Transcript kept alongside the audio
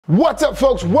What's up,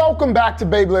 folks? Welcome back to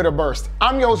Beyblade or Burst.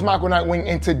 I'm your host, Michael Nightwing,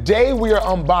 and today we are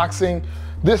unboxing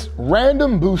this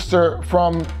random booster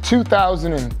from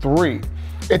 2003.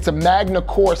 It's a Magna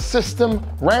Core system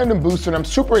random booster, and I'm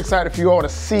super excited for you all to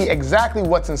see exactly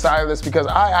what's inside of this because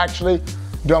I actually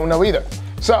don't know either.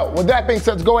 So with that being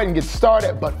said, let's go ahead and get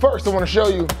started. But first, I want to show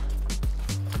you,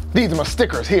 these are my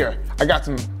stickers here. I got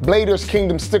some Bladers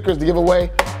Kingdom stickers to give away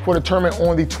for the tournament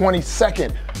on the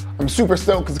 22nd. I'm super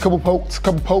stoked because a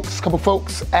couple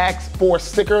folks asked for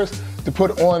stickers to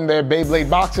put on their Beyblade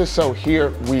boxes, so here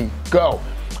we go.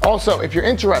 Also, if you're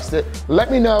interested,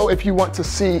 let me know if you want to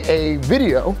see a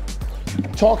video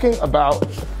talking about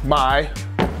my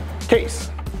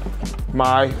case,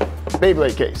 my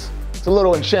Beyblade case. It's a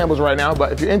little in shambles right now,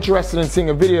 but if you're interested in seeing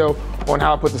a video on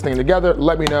how I put this thing together,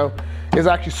 let me know. It's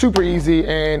actually super easy,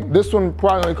 and this one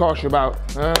probably only costs you about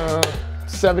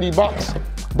 70 bucks,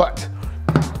 but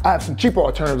I have some cheaper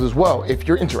alternatives as well if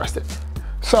you're interested.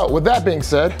 So with that being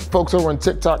said, folks over on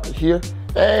TikTok here,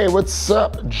 hey, what's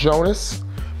up, Jonas?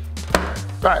 All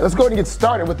right, let's go ahead and get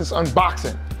started with this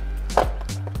unboxing.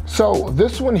 So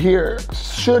this one here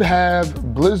should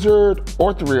have Blizzard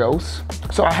Orthros.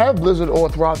 So I have Blizzard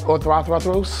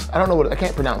Orthros. I don't know I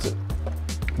can't pronounce it,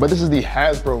 but this is the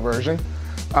Hasbro version.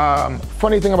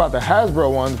 Funny thing about the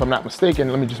Hasbro one, if I'm not mistaken,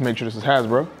 let me just make sure this is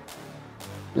Hasbro.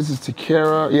 This is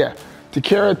Takara, yeah.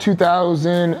 Takara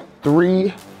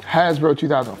 2003, Hasbro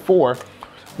 2004.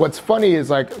 What's funny is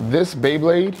like this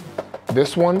Beyblade,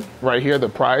 this one right here, the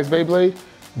prize Beyblade,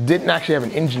 didn't actually have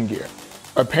an engine gear.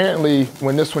 Apparently,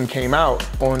 when this one came out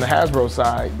on the Hasbro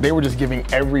side, they were just giving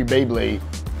every Beyblade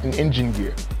an engine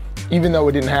gear, even though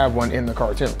it didn't have one in the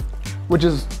cartoon, which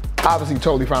is obviously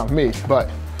totally fine with me, but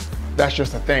that's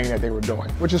just a thing that they were doing,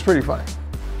 which is pretty funny.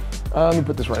 Let me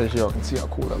put this right here so y'all can see how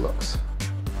cool that looks.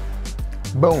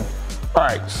 Boom. All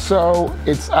right, so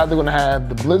it's either gonna have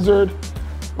the Blizzard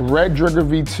Red Drigger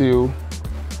V2,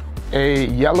 a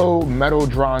yellow Metal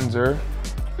Dronzer,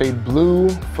 a blue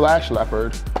Flash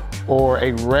Leopard, or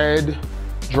a red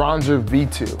Dronzer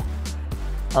V2.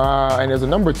 And there's a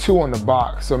number 2 on the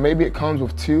box, so maybe it comes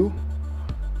with 2.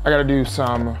 I gotta do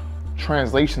some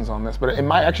translations on this, but it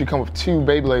might actually come with 2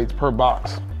 Beyblades per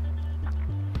box.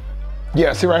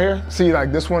 Yeah, see right here? See,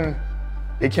 like this one,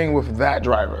 it came with that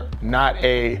driver, not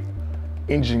a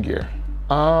engine gear.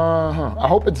 I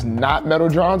hope it's not Metal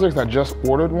Dronzer because I just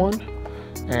ordered one.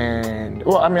 And,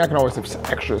 well, I mean, I can always have some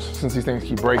extras since these things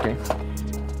keep breaking.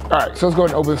 All right, so let's go ahead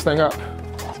and open this thing up.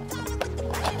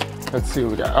 Let's see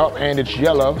what we got. Oh, and it's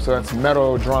yellow, so that's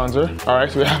Metal Dronzer. All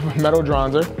right, so we have a Metal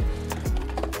Dronzer.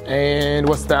 And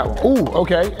what's that one? Ooh,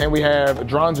 okay, and we have a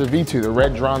Dronzer V2, the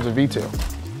red Dronzer V2.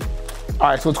 All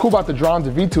right, so what's cool about the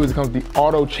Dronzer V2 is it comes with the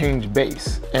auto change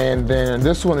base. And then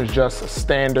this one is just a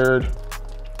standard,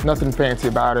 nothing fancy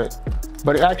about it,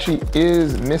 but it actually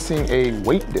is missing a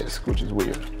weight disc, which is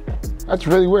weird. That's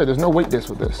really weird, there's no weight disc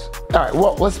with this. All right,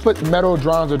 well, let's put Metal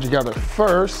Dronzer together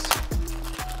first,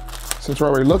 since we're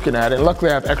already looking at it. And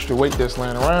luckily I have extra weight discs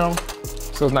laying around,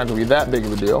 so it's not gonna be that big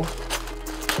of a deal.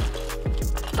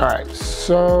 All right,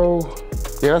 so,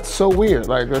 yeah, that's so weird.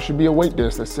 Like, there should be a weight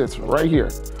disc that sits right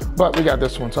here. But we got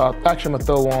this one, so actually I'm gonna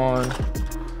throw on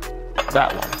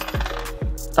that one.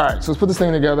 All right, so let's put this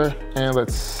thing together and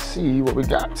let's see what we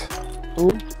got. Ooh.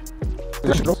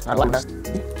 I like that.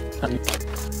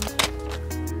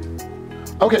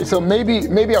 Okay, so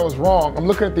maybe I was wrong. I'm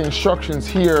looking at the instructions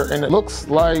here and it looks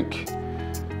like,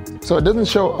 so it doesn't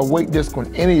show a weight disc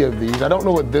on any of these. I don't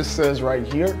know what this says right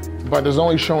here, but there's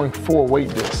only showing 4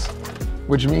 weight discs,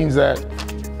 which means that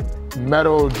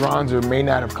Metal Dronzer may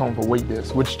not have come with a weight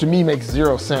disc, which to me makes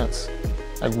 0 sense.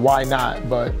 Like, why not?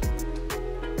 But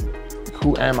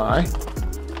who am I?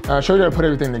 I'll show you how to put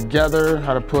everything together,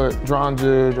 how to put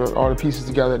Dronzer, all the pieces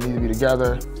together that need to be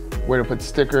together, where to put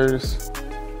stickers.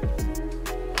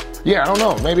 Yeah, I don't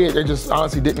know. Maybe it just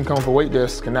honestly didn't come with a weight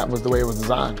disc and that was the way it was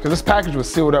designed. Because this package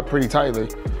was sealed up pretty tightly.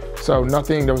 So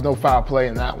there was no foul play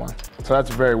in that one. So that's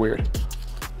very weird.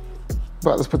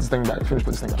 But let's put this thing back, finish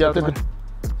putting this thing together.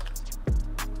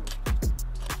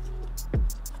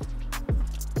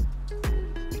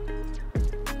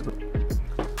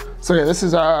 So yeah, this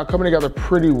is coming together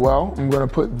pretty well. I'm gonna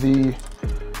put the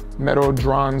Metal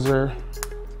Dronzer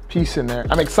piece in there.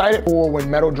 I'm excited for when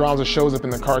Metal Dronzer shows up in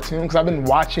the cartoon because I've been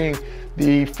watching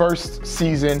the first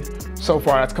season so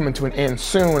far. That's coming to an end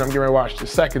soon. I'm getting ready to watch the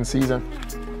 2nd season.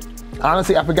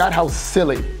 Honestly, I forgot how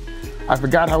silly the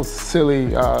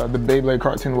Beyblade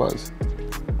cartoon was.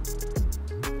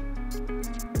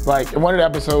 Like in one of the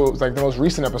episodes, like the most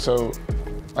recent episode,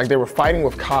 like they were fighting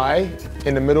with Kai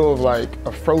in the middle of like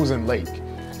a frozen lake,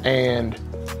 and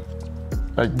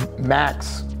like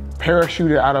Max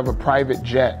parachuted out of a private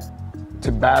jet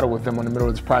to battle with them on the middle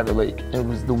of this private lake. And it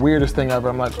was the weirdest thing ever.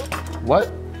 I'm like,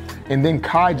 what? And then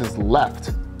Kai just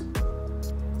left.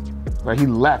 Like he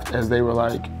left as they were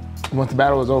like, once the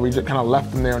battle was over, he just kind of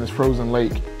left them there on this frozen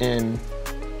lake in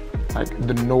like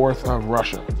the north of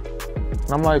Russia.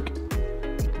 And I'm like,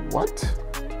 what?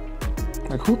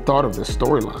 Like who thought of this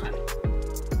storyline?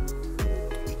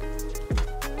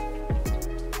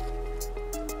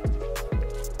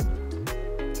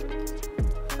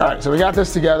 All right, so we got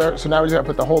this together. So now we just gotta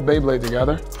put the whole Beyblade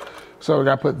together. So we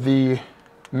gotta put the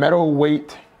metal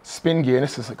weight spin gear.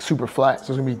 This is like super flat,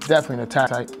 so it's gonna be definitely an attack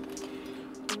type.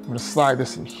 I'm gonna slide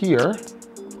this in here.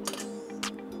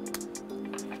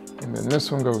 And then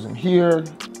this one goes in here.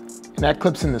 And that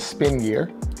clips in the spin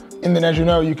gear. And then as you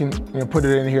know, you can put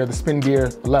it in here, the spin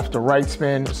gear, left or right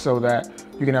spin, so that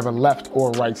you can have a left or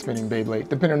right spinning Beyblade,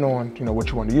 depending on what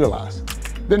you want to utilize.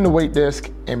 Then the weight disc,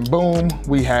 and boom,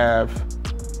 we have,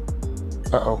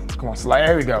 uh-oh, come on, slide,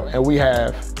 there we go. And we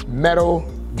have metal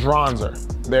Dronzer,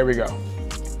 there we go.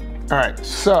 All right,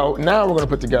 so now we're gonna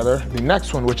put together the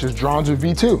next one, which is Dronzer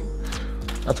V2.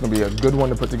 That's gonna be a good one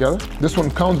to put together. This one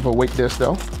comes with a weight disc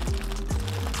though.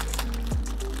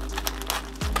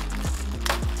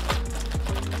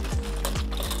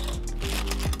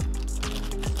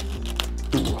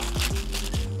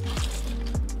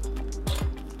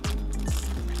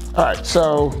 All right,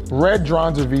 so red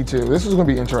Dronzer V2. This is gonna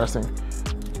be interesting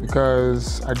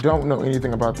because I don't know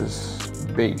anything about this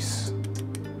base.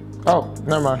 Oh,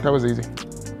 never mind, that was easy.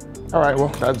 All right, well,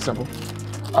 that's simple.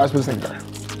 Let's put this thing there.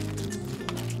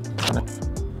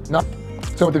 No.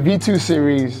 So with the V2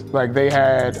 series, like they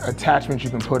had attachments you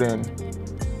can put in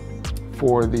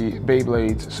for the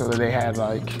Beyblades so that they had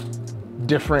like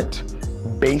different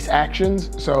base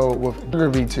actions. So with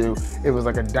V2, it was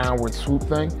like a downward swoop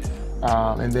thing.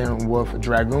 And then with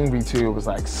Dragoon V2, it was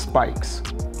like spikes.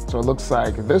 So it looks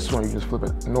like this one, you just flip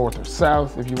it north or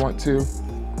south if you want to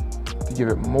give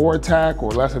it more attack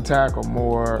or less attack or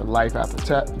more life after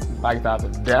death.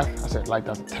 I said life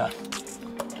after death.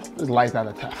 It's life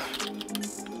after death.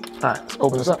 All right, let's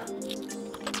open this up.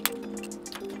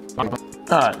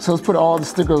 All right, so let's put all the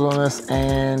stickers on this,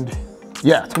 and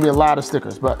yeah, it's gonna be a lot of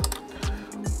stickers, but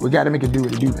we gotta make it do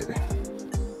what it do, baby.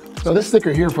 So this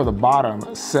sticker here for the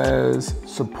bottom says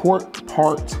support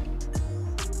part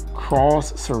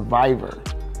cross survivor.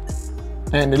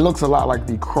 And it looks a lot like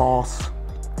the cross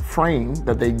frame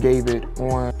that they gave it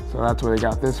on. So that's where they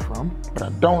got this from. But I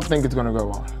don't think it's gonna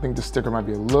go on. I think the sticker might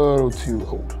be a little too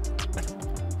old.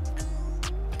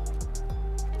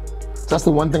 So that's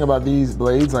the one thing about these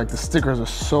blades, like the stickers are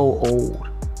so old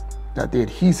that the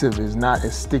adhesive is not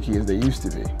as sticky as they used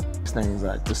to be. Things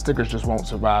like the stickers just won't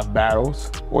survive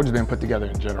battles or just being put together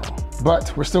in general.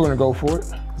 But we're still gonna go for it.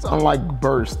 It's unlike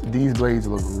Burst, these blades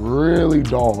look really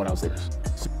dull without stickers.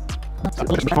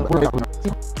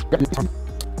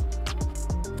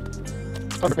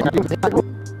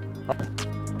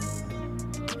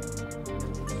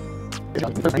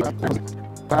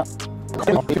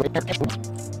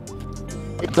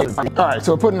 All right,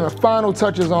 so putting the final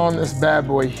touches on this bad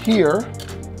boy here.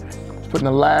 Putting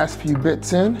the last few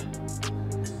bits in.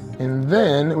 And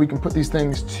then we can put these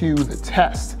things to the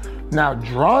test. Now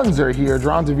Dronzer here,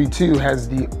 Dronzer V2 has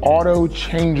the auto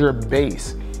changer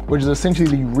base, which is essentially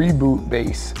the reboot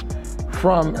base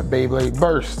from Beyblade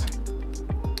Burst.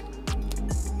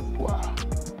 Wow.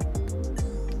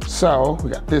 So we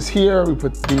got this here, we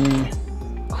put the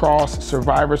cross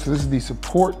survivor. So this is the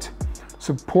support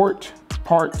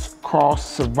parts cross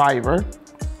survivor.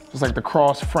 Just like the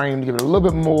cross frame to give it a little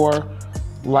bit more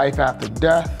life after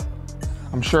death.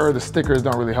 I'm sure the stickers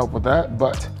don't really help with that,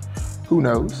 but who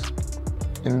knows?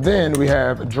 And then we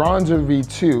have Dronzer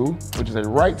V2, which is a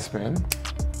right spin.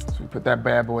 So we put that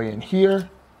bad boy in here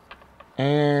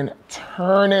and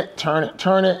turn it,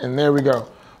 and there we go.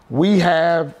 We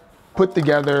have put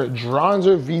together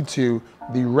Dronzer V2,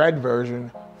 the red version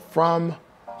from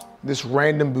this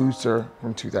random booster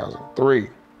from 2003.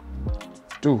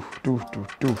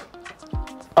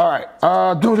 All right,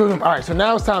 all right, so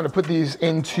now it's time to put these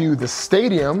into the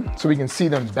stadium so we can see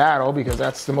them battle, because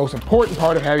that's the most important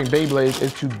part of having Beyblades,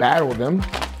 is to battle them.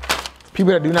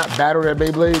 People that do not battle their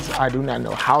Beyblades, I do not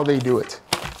know how they do it.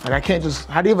 Like I can't just,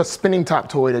 how do you have a spinning top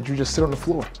toy that you just sit on the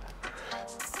floor?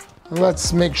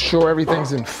 Let's make sure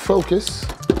everything's in focus.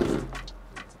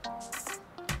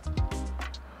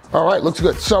 All right, looks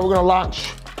good. So we're gonna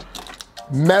launch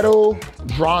Metal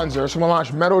Dronzer. So I'm gonna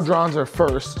launch Metal Dronzer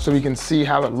first so we can see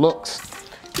how it looks.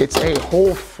 It's a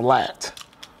whole flat,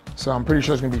 so I'm pretty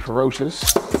sure it's gonna be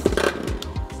ferocious.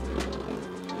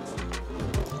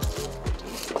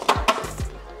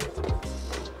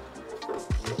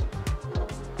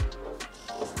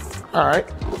 All right.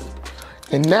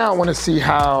 And now I want to see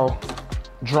how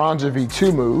Dronzer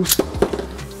V2 moves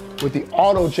with the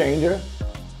auto changer.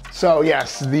 So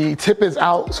yes, the tip is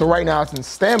out. So right now it's in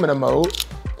stamina mode.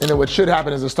 And then what should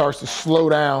happen is it starts to slow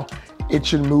down. It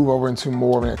should move over into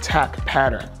more of an attack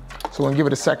pattern. So we're gonna give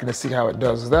it a second to see how it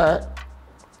does that.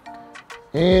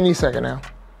 Any second now.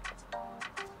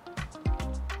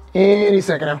 Any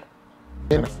second now.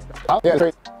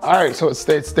 Yeah. All right, so it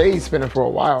stays spinning for a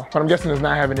while, but I'm guessing it's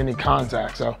not having any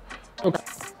contact, so. Okay.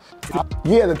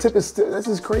 Yeah, the tip is still, this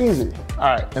is crazy.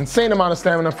 All right, insane amount of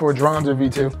stamina for a Dronzer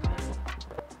V2.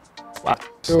 Wow.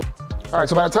 All right,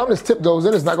 so by the time this tip goes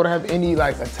in, it's not gonna have any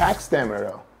like attack stamina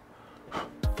though.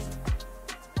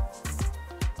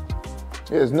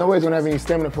 Yeah, there's no way it's gonna have any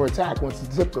stamina for attack once the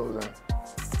tip goes in.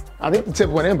 I think the tip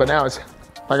went in, but now it's,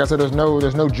 like I said, there's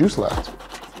no juice left.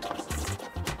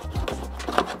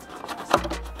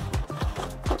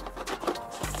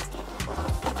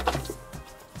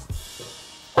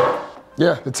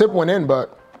 Yeah, the tip went in,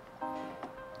 but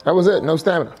that was it, no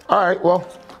stamina. All right, well,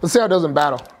 let's see how it does in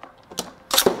battle.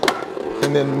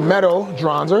 And then metal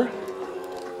Dronzer.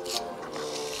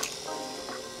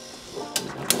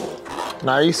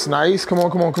 Nice, nice, come on,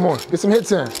 come on, come on. Get some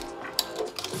hits in.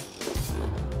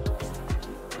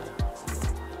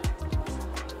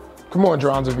 Come on,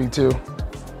 Dronzer V2.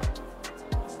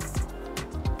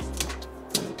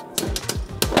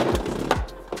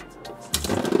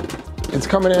 It's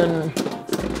coming in.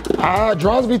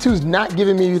 Dronzer V2 is not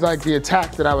giving me like the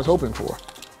attack that I was hoping for.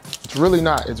 It's really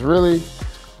not. It's really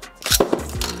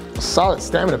a solid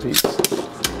stamina piece,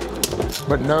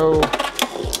 but no.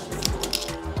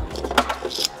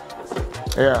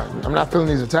 Yeah, I'm not feeling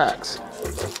these attacks.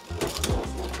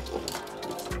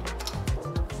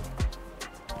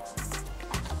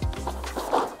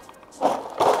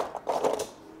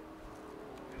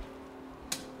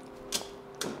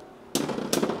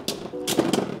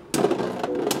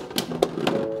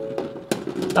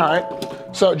 All right,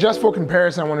 so just for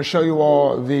comparison, I want to show you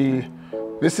all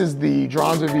this is the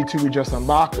Dronzer V2 we just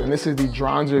unboxed, and this is the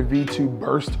Dronzer V2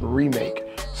 Burst Remake.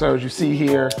 So as you see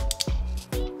here,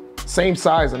 same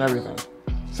size and everything,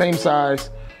 same size,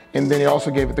 and then they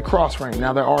also gave it the cross frame.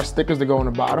 Now there are stickers that go on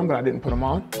the bottom, but I didn't put them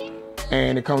on,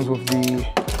 and it comes with the,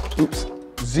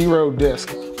 0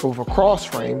 disc with a cross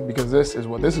frame, because this is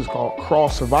what this is called,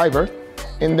 Cross Survivor.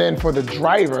 And then for the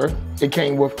driver, it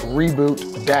came with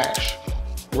Reboot Dash.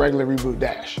 Regular Reboot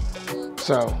Dash.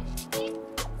 So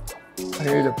I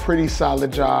did a pretty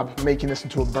solid job making this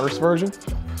into a burst version.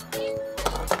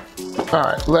 All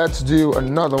right, let's do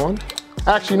another one.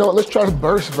 Actually, you know what? Let's try the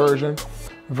burst version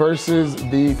versus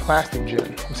the plastic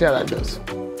gen. Let's see how that goes.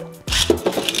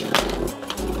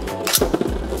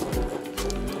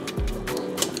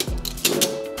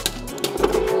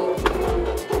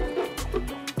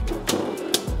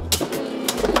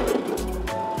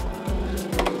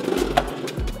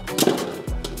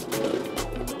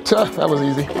 That was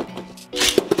easy.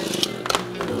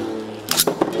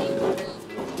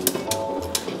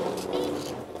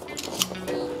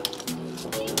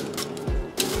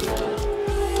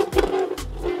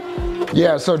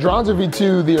 Yeah, so Dronzer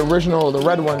V2, the original, the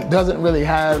red one, doesn't really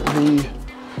have the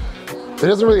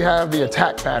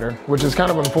attack pattern, which is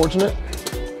kind of unfortunate.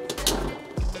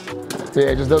 Yeah,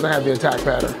 it just doesn't have the attack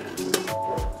pattern.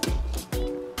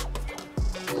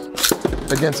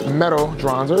 Against metal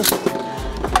Dronzers.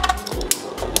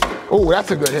 Oh,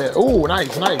 that's a good hit. Oh,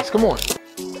 nice, nice. Come on.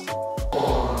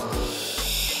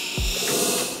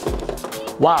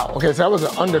 Wow. Okay, so that was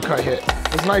an undercut hit.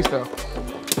 It's nice though.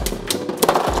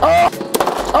 Oh!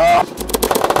 Oh!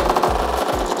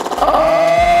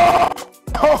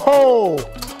 Oh!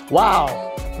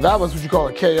 Wow. That was what you call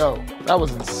a KO. That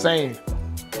was insane.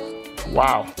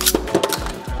 Wow.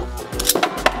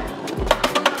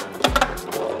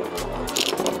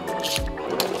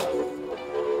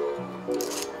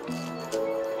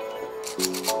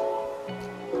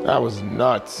 That was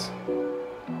nuts.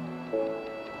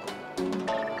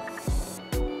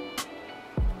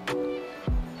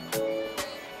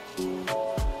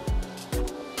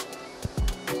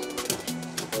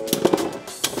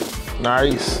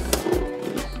 Nice.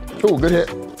 Ooh, good hit.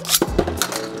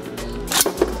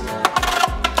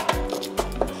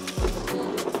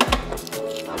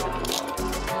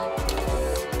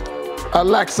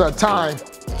 Alexa, time.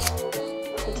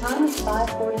 The time is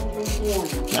 5:43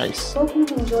 p.m. Nice. Hope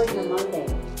you've enjoyed your Monday.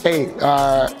 Hey,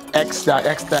 X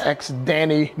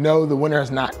Danny, no, the winner has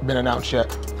not been announced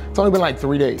yet. It's only been like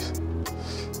 3 days.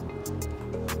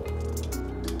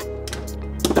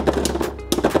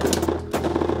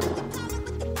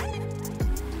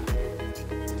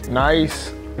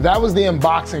 Nice. that was the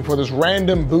unboxing for this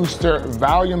random booster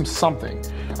volume something.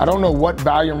 I don't know what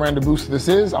volume random booster this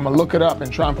is. I'm gonna look it up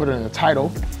and try and put it in the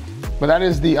title. But that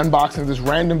is the unboxing of this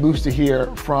random booster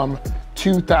here from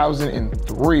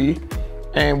 2003.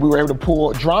 And we were able to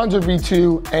pull Dronzer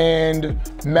V2 and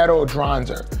Metal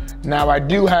Dronzer. Now I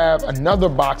do have another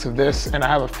box of this, and I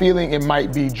have a feeling it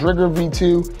might be Drigger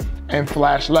V2 and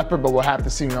Flash Leopard, but we'll have to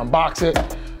see when we unbox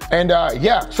it. And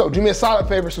yeah, so do me a solid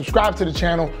favor, subscribe to the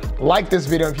channel, like this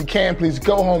video. If you can, please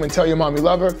go home and tell your mom you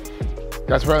love her.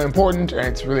 That's really important and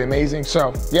it's really amazing.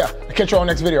 So yeah, I'll catch you on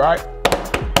the next video, all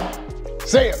right?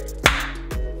 See ya.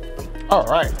 All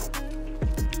right.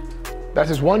 That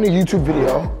is one YouTube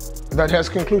video that has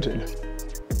concluded.